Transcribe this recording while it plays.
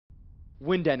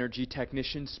Wind energy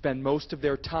technicians spend most of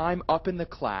their time up in the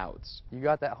clouds. You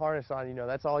got that harness on,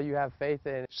 that's all you have faith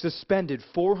in. Suspended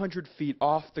 400 feet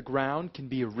off the ground can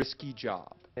be a risky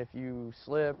job. If you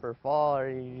slip or fall, or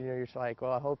you're just like,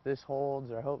 well, I hope this holds,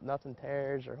 or I hope nothing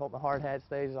tears, or I hope my hard hat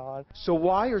stays on. So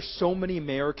why are so many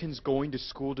Americans going to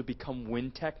school to become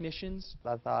wind technicians?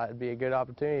 I thought it'd be a good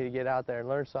opportunity to get out there and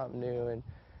learn something new, and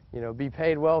be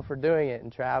paid well for doing it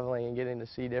and traveling and getting to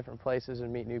see different places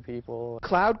and meet new people.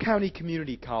 Cloud County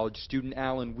Community College student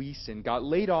Alan Weeson got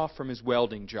laid off from his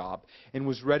welding job and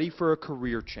was ready for a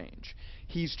career change.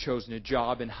 He's chosen a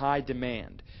job in high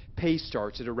demand. Pay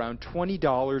starts at around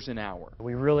 $20 an hour.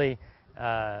 We really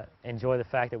enjoy the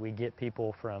fact that we get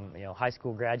people from high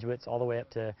school graduates all the way up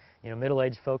to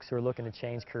middle-aged folks who are looking to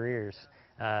change careers,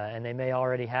 and they may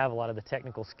already have a lot of the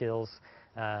technical skills,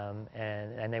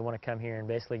 and they want to come here and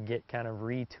basically get kind of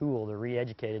retooled or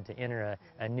re-educated to enter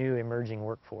a new emerging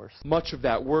workforce. Much of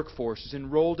that workforce is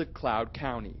enrolled at Cloud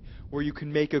County, where you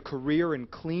can make a career in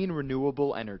clean,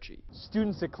 renewable energy.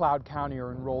 Students at Cloud County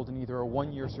are enrolled in either a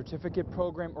one-year certificate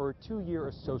program or a two-year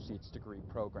associate's degree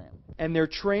program. And they're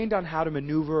trained on how to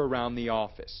maneuver around the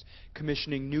office,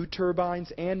 commissioning new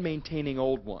turbines and maintaining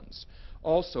old ones.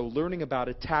 Also learning about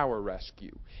a tower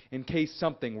rescue in case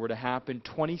something were to happen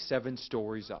 27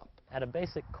 stories up. At a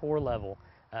basic core level,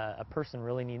 a person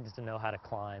really needs to know how to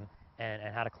climb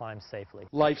and how to climb safely.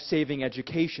 Life-saving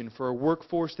education for a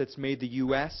workforce that's made the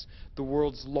U.S. the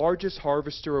world's largest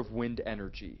harvester of wind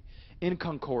energy. In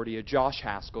Concordia, Josh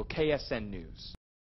Haskell, KSN News.